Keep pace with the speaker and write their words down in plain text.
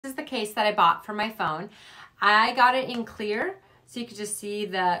is the case that I bought for my phone. I got it in clear, so you could just see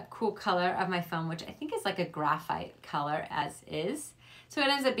the cool color of my phone, which I think is like a graphite color as is. So it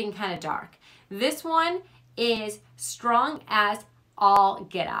ends up being kind of dark. This one is strong as all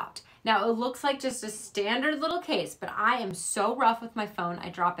get out. Now it looks like just a standard little case, but I am so rough with my phone. I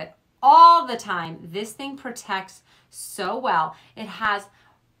drop it all the time. This thing protects so well. It has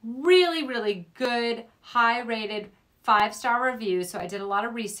really, really good, high-rated 5-star reviews. So I did a lot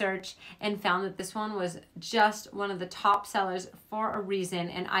of research and found that this one was just one of the top sellers for a reason,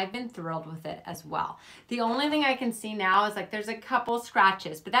 and I've been thrilled with it as well. The only thing I can see now is like there's a couple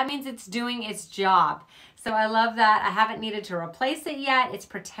scratches, but that means it's doing its job. So I love that. I haven't needed to replace it yet. It's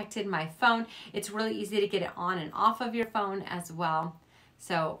protected my phone. It's really easy to get it on and off of your phone as well.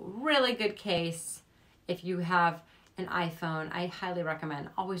 So really good case. If you have an iPhone, I highly recommend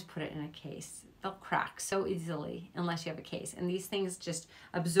always put it in a case. They'll crack so easily unless you have a case. And these things just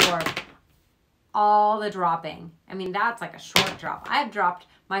absorb all the dropping. I mean, that's like a short drop. I've dropped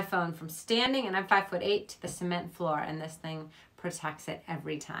my phone from standing, and I'm 5'8", to the cement floor, and this thing protects it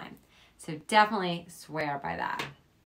every time. So definitely swear by that.